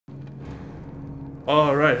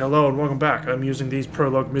Alright, hello and welcome back. I'm using these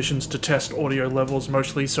prologue missions to test audio levels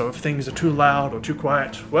mostly, so if things are too loud or too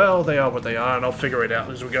quiet, well, they are what they are, and I'll figure it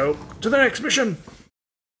out as we go to the next mission!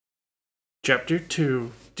 Chapter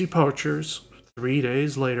 2, Departures, 3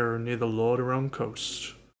 days later near the Lordaeron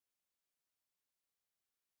coast.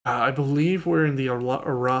 I believe we're in the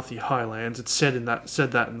Arathi Highlands. It said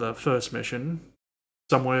that in the first mission.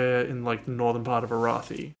 Somewhere in, like, the northern part of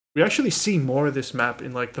Arathi. We actually see more of this map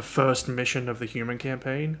in, like, the first mission of the human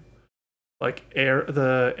campaign. Like,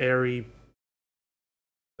 the Airy...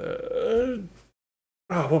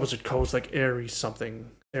 what was it called? It's like Airy something.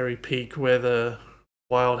 Airy Peak, where the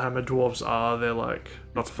wild hammer dwarves are. They're, like,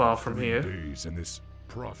 not far from here. Days and this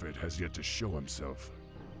prophet has yet to show himself.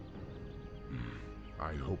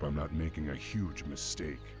 I hope I'm not making a huge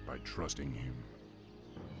mistake by trusting him.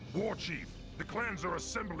 War Chief, the clans are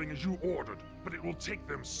assembling as you ordered, but it will take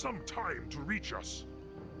them some time to reach us.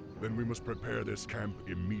 Then we must prepare this camp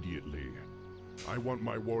immediately. I want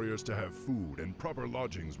my warriors to have food and proper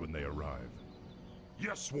lodgings when they arrive.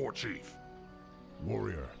 Yes, War Chief.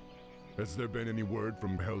 Warrior, has there been any word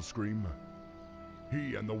from Hellscream?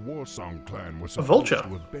 He and the Warsong clan were supposed to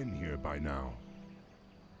have been here by now.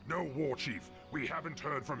 No, War Chief. We haven't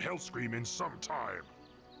heard from Hellscream in some time.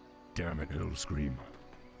 Damn it, Hellscream.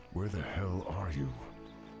 Where the hell are you?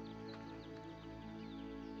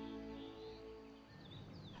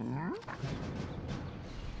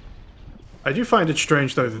 I do find it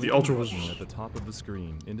strange, though, that the Ultra was... at the top of the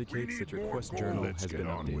screen indicates that your quest journal has been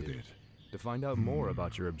updated. To find out more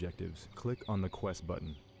about your objectives, click on the quest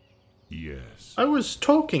button. Yes. I was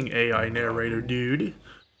talking, AI narrator, dude.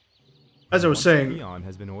 As I was saying... Peon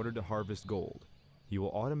has been ordered to harvest gold. He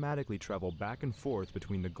will automatically travel back and forth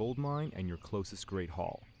between the gold mine and your closest Great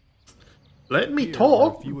Hall. Let me Here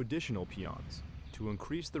talk! are a few additional peons. To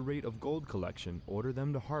increase the rate of gold collection, order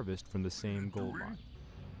them to harvest from the same gold mine.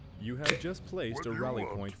 You have just placed a rally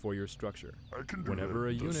point for your structure. Whenever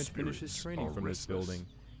a unit finishes training from this building,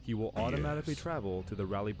 he will automatically travel to the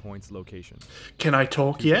rally point's location. Can I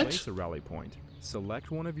talk to yet? Place a rally point.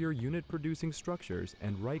 Select one of your unit-producing structures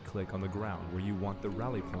and right-click on the ground where you want the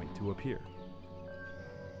rally point to appear.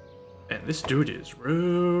 And this dude is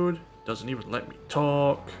rude. Doesn't even let me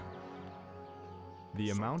talk.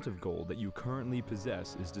 The amount of gold that you currently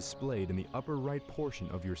possess is displayed in the upper right portion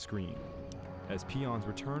of your screen. As peons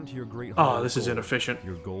return to your Great Hall, this is inefficient.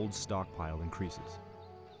 Your gold stockpile increases.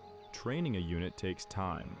 Training a unit takes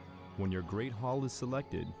time. When your Great Hall is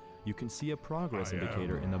selected, you can see a progress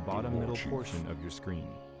indicator in the bottom middle portion of your screen.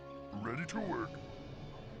 Ready to work.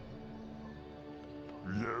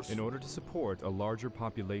 Yes. In order to support a larger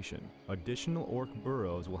population, additional orc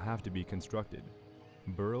burrows will have to be constructed.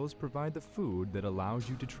 Burrows provide the food that allows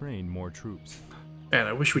you to train more troops. Man,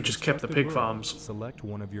 I wish we just kept the pig farms. Select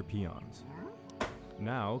one of your peons.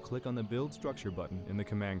 Now, click on the Build Structure button in the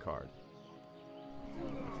command card.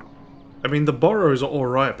 I mean, the burrows are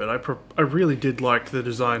alright, but I really did like the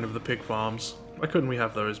design of the pig farms. Why couldn't we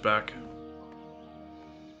have those back?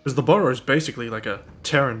 Because the burrow is basically like a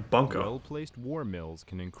Terran bunker. Well-placed war mills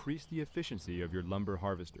can increase the efficiency of your lumber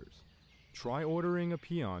harvesters. Try ordering a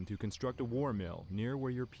peon to construct a war mill near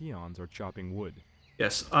where your peons are chopping wood.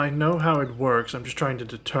 Yes, I know how it works. I'm just trying to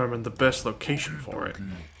determine the best location for it.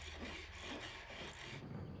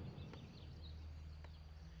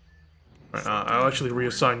 Right, I'll actually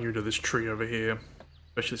reassign you to this tree over here,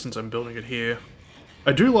 especially since I'm building it here.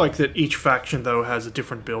 I do like that each faction, though, has a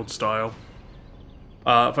different build style.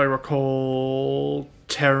 If I recall,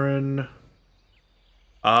 Terran,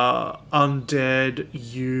 Undead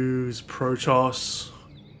use Protoss,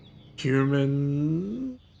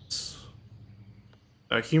 Humans...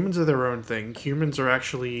 humans are their own thing. Humans are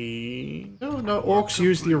actually... No, Orcs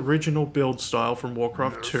use the original build style from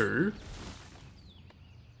Warcraft 2.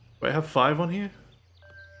 Do I have 5 on here?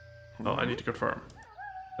 Oh, I need to confirm.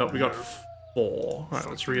 No, we got 4. Alright,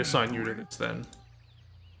 let's reassign units then.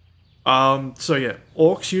 So yeah,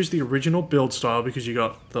 Orcs use the original build style because you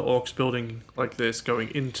got the Orcs building like this going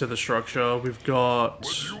into the structure. We've got...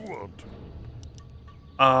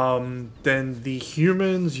 then the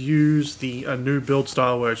humans use a new build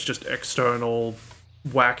style where it's just external,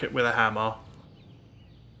 whack it with a hammer.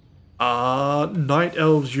 Night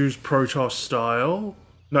Elves use Protoss style.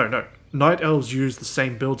 No. Night Elves use the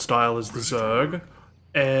same build style as the Zerg.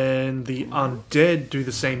 And the Undead do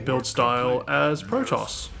the same build style as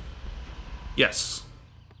Protoss. Yes.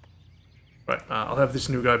 Right, I'll have this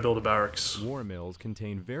new guy build a barracks. War mills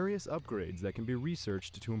contain various upgrades that can be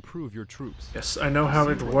researched to improve your troops. Yes, I know how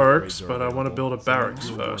it works, but I want to build a barracks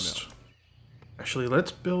first. Actually,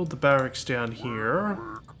 let's build the barracks down here.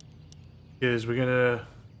 Because we're gonna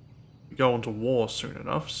go into war soon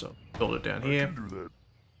enough, so build it down here. Do that.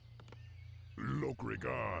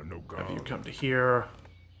 Have you come to here.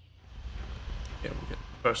 Yeah, we'll get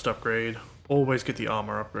the first upgrade. Always get the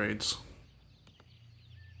armor upgrades.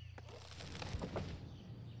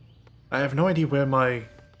 I have no idea where my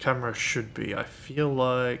camera should be. I feel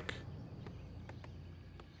like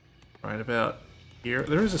right about here.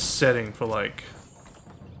 There is a setting for like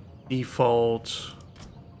default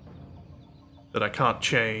that I can't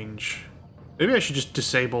change. Maybe I should just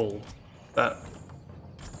disable that.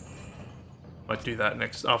 Might do that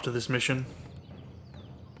next after this mission.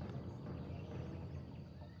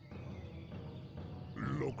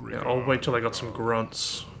 Yeah, I'll wait till I got some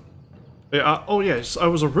grunts. Yeah, oh yes, I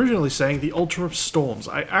was originally saying the Altar of Storms.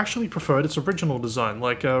 I actually preferred its original design,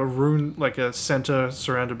 like a center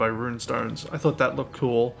surrounded by rune stones. I thought that looked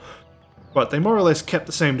cool, but they more or less kept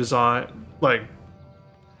the same design, like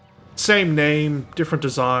same name, different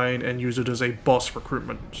design, and use it as a boss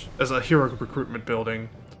recruitment, as a hero recruitment building.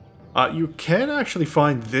 You can actually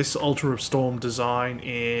find this Altar of Storm design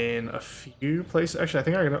in a few places. Actually, I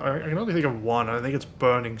think I can only think of one. I think it's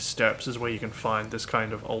Burning Steps is where you can find this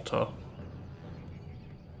kind of altar.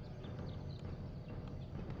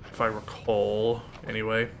 If I recall,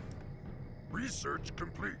 anyway. Research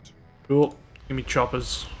complete. Cool. Give me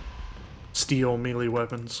choppers. Steel melee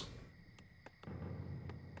weapons.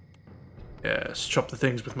 Yes, chop the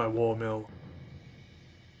things with my war mill.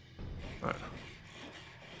 Right.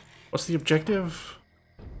 What's the objective?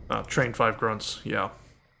 Train 5 grunts, yeah.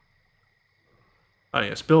 Ah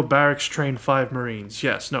yes, build barracks, train 5 marines.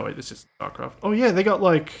 Yes, no wait, this is Warcraft. Oh yeah, they got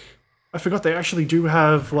like... I forgot they actually do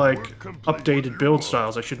have like updated build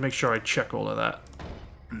styles. I should make sure I check all of that.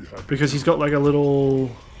 Because he's got like a little...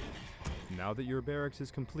 Now that your barracks is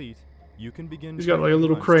complete, you can begin... He's got like a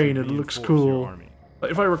little crane, it looks cool.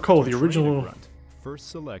 If I recall, the original... First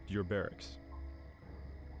select your barracks.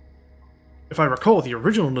 If I recall, the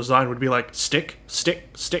original design would be like stick,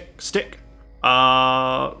 stick, stick, stick.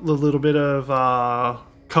 A little bit of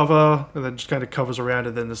cover, and then just kind of covers around,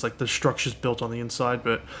 and then there's like the structures built on the inside.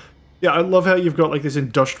 But yeah, I love how you've got like this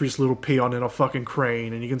industrious little peon in a fucking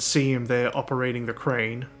crane, and you can see him there operating the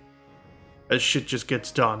crane as shit just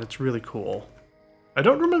gets done. It's really cool. I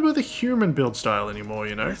don't remember the human build style anymore,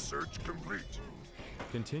 you know? Research complete.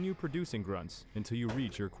 Continue producing grunts until you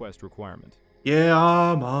reach your quest requirement. Yeah,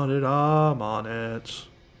 I'm on it, I'm on it.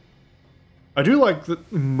 I do like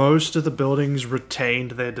that most of the buildings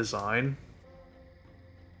retained their design.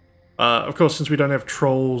 Of course, since we don't have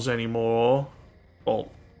trolls anymore,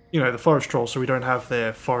 well, you know, the forest trolls, so we don't have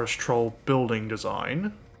their forest troll building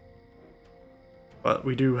design. But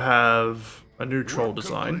we do have a new troll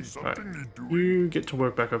design. Right. You get to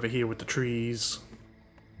work back over here with the trees.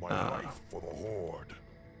 My life for the Horde.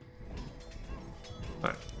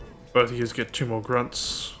 Right. Both of you get 2 more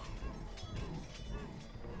grunts.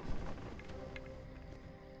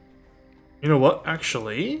 You know what?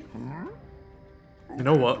 Actually, you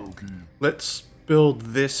know what? Let's build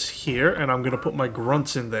this here, and I'm gonna put my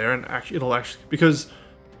grunts in there, and actually, it'll actually because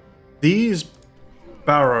these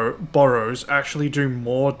burrows actually do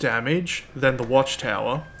more damage than the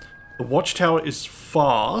watchtower. The watchtower is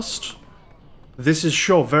fast. This is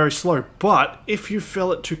sure very slow, but if you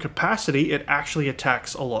fill it to capacity, it actually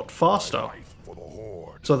attacks a lot faster.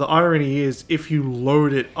 So the irony is, if you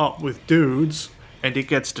load it up with dudes and it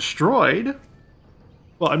gets destroyed,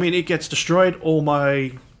 well, I mean, it gets destroyed, all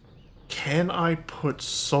my... Can I put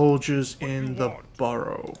soldiers in the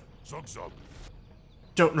burrow?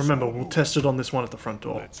 Don't remember, we'll test it on this one at the front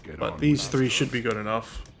door. But these 3 should be good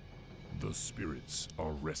enough. The spirits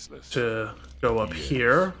are restless. To go up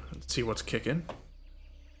here and see what's kicking.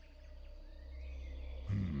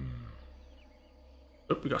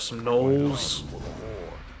 Oh, we got some gnolls.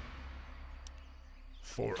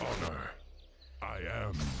 For honor, I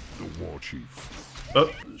am the war chief.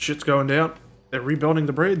 Oh, shit's going down. They're rebuilding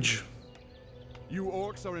the bridge. You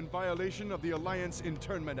orcs are in violation of the Alliance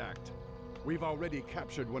Internment Act. We've already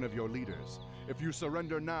captured one of your leaders. If you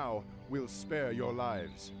surrender now, we'll spare your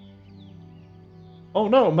lives. Oh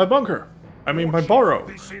no, my bunker! I mean, my burrow.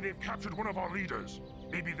 They say they've captured one of our leaders.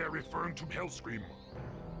 Maybe they're referring to Hellscream.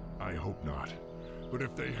 I hope not. But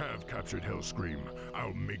if they have captured Hellscream,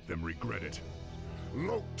 I'll make them regret it.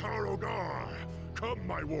 Loktarogar! Come,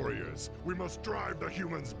 my warriors! We must drive the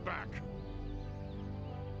humans back!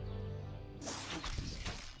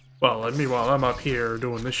 Well, meanwhile, I'm up here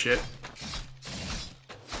doing this shit.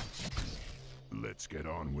 Let's get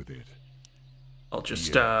on with it. I'll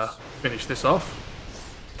just finish this off.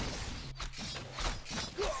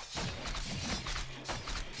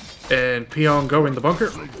 And Peon, go in the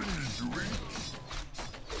bunker.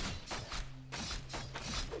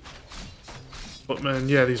 Footmen,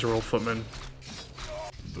 yeah, these are all footmen.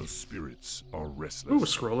 The spirits are restless. Ooh, a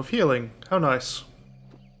scroll of healing. How nice.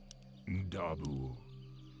 Dabu.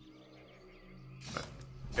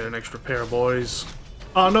 Get an extra pair, boys.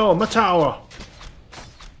 Oh no, my tower!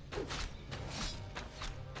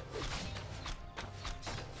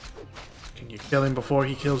 Can you kill him before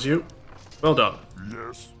he kills you? Well done.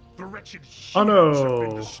 Yes. The wretched Oh humans have been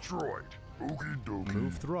no! destroyed. Okie dokie.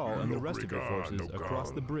 Move Thrall and the rest of your forces across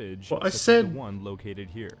the bridge. Well, I such as said- the one located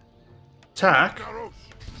here. Attack? Daros.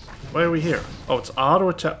 Why are we here? Oh, it's auto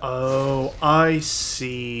attack. Oh, I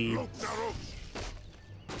see. Look, Daros.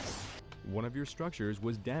 One of your structures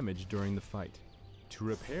was damaged during the fight. To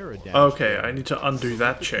repair a damage, Okay, I need to undo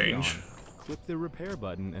that change. click the repair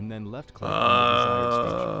button and then left click on the desired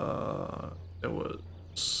structure. There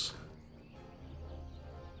was...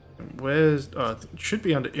 Where's... Oh, it should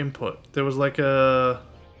be under input. There was like a...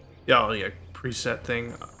 Yeah, oh yeah, preset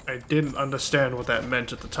thing. I didn't understand what that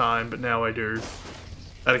meant at the time, but now I do.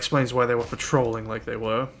 That explains why they were patrolling like they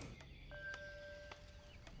were.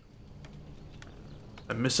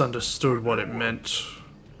 I misunderstood what it meant.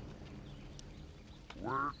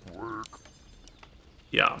 Work, work.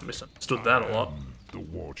 Yeah, I misunderstood that a lot. The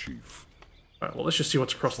war chief. Alright, well let's just see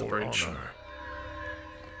what's across the For bridge. honor.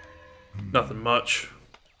 Nothing much.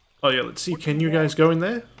 Oh yeah, let's see, can you guys go in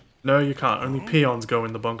there? No, you can't. Only peons go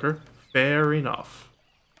in the bunker. Fair enough.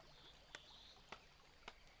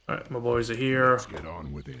 Alright, my boys are here. Let's get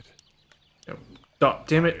on with it. Oh,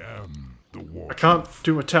 damn it. The war I can't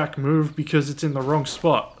do attack move because it's in the wrong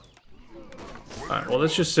spot. Alright, well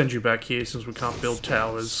let's just send you back here since we can't build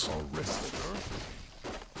towers. are restless.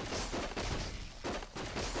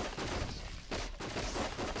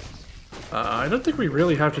 I don't think we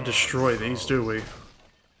really have to destroy these, do we?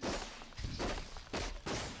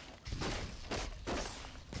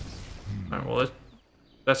 Alright, well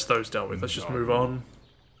that's those dealt with. Let's just move on.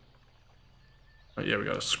 Oh, yeah, we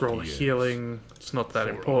got a scroll of Yes. healing. It's not that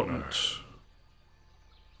For important.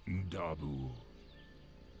 Dabu.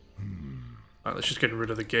 Alright, let's just get rid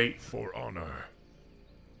of the gate. For honor.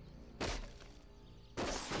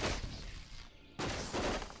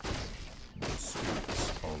 The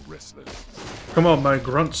spirits are restless. Come on, my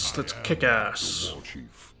grunts, let's kick ass. War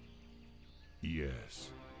chief. Yes.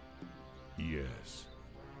 Yes.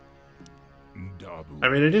 Dabu. I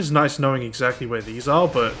mean, it is nice knowing exactly where these are,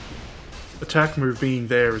 but attack move being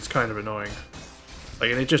there is kind of annoying.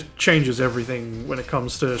 Like, and it just changes everything when it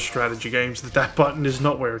comes to strategy games, that button is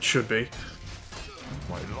not where it should be.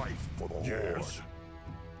 My life for the Horde.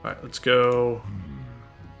 Alright, let's go.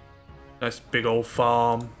 Nice big old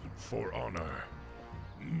farm. For honor.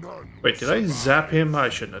 None. Wait, did I zap him? I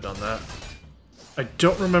shouldn't have done that. I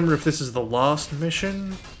don't remember if this is the last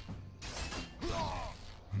mission.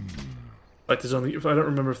 Like, there's only... I don't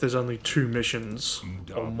remember if there's only 2 missions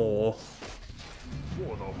or more.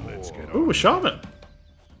 For the Let's get Ooh, a shaman!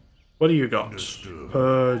 What do you got? Understood.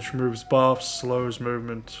 Purge, moves buffs, slows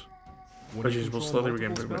movement. When As you usual, control slowly regain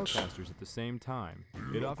multiple movement. spellcasters at the same time,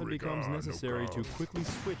 it often becomes necessary to quickly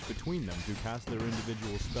switch between them to cast their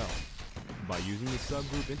individual spell. By using the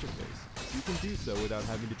subgroup interface, you can do so without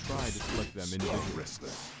having to try to select them individually.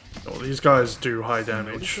 restless. Oh, these guys do high Notice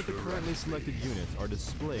damage. that the currently selected units are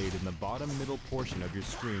displayed in the bottom middle portion of your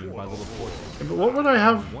screen by little portraits. But what would I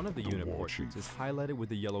have? One of the unit portraits is highlighted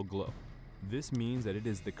with a yellow glow. This means that it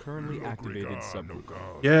is the currently activated subgroup.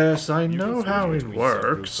 Yes, I You know can how switch it between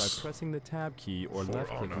subgroups works. by pressing the tab key or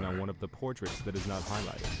left-clicking on one of the portraits that is not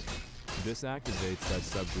highlighted. This activates that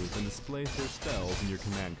subgroup and displays their spells in your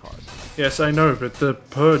command card. Yes, I know, but the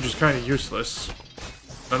purge is kind of useless.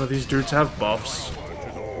 None of these dudes have buffs.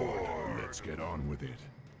 Let's get on with it.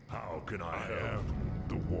 How can I help?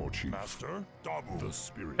 The war chief. Master, Dabu. The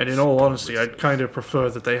spirit. And in all honesty, I'd kind of prefer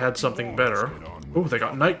that they had something better. Ooh, they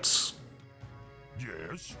got knights.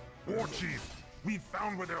 Yes? War Chief, we've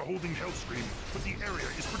found where they're holding Hellscream, but the area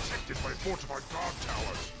is protected by fortified guard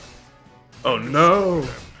towers. Oh no!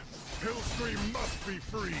 Hellscream must be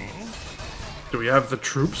free. Do we have the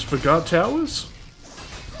troops for guard towers?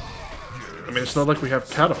 I mean, it's not like we have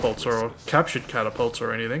catapults or captured catapults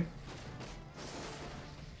or anything.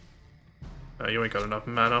 You ain't got enough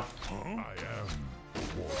mana. I am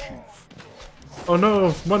the war chief. Oh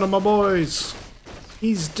no, one of my boys!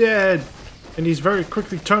 He's dead! And he's very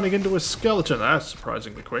quickly turning into a skeleton. That's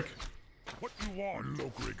surprisingly quick. What you want?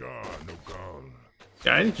 Lokrigar Nogal.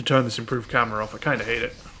 Yeah, I need to turn this improved camera off. I kinda hate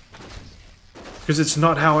it. Because it's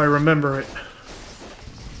not how I remember it.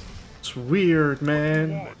 It's weird,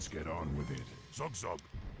 man. Let's get on with it. Zug Zug.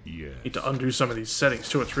 Yes. Need to undo some of these settings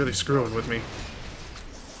too. It's really screwing with me.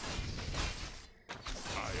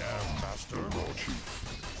 I am Master War Chief.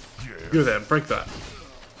 You there, break that.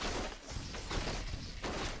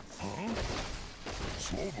 Huh?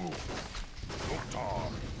 Slow move.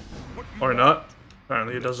 Loktar. Or not.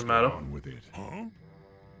 Apparently it doesn't matter. On with it. Huh?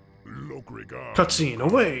 Lokrigar. Cutscene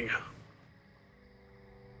away!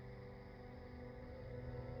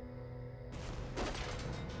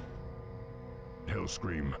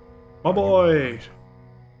 Hellscream. My boy!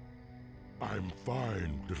 I'm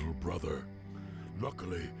fine, little brother.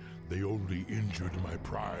 Luckily, they only injured my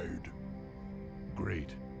pride. Great,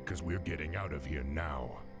 because we're getting out of here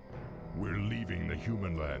now. We're leaving the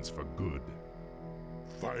human lands for good.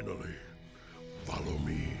 Finally. Follow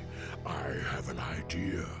me. I have an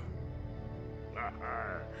idea.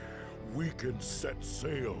 We can set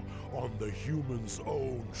sail on the humans'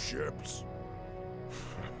 own ships.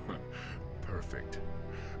 Perfect.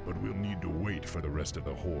 But we'll need to wait for the rest of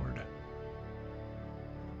the Horde.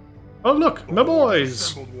 Oh look, my boys!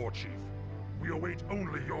 Assembled, War Chief. We await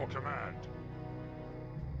only your command.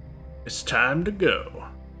 It's time to go.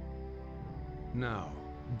 Now,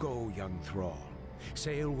 go, young thrall.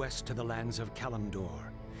 Sail west to the lands of Kalimdor.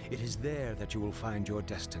 It is there that you will find your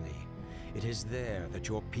destiny. It is there that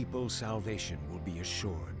your people's salvation will be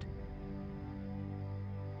assured.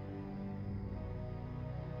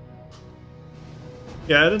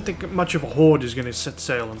 Yeah, I don't think much of a horde is going to set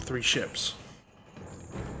sail on 3 ships.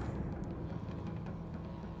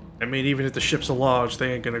 I mean, even if the ships are large,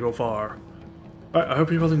 they ain't going to go far. Alright, I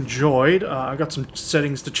hope you all enjoyed. I got some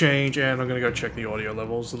settings to change, and I'm going to go check the audio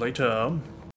levels later.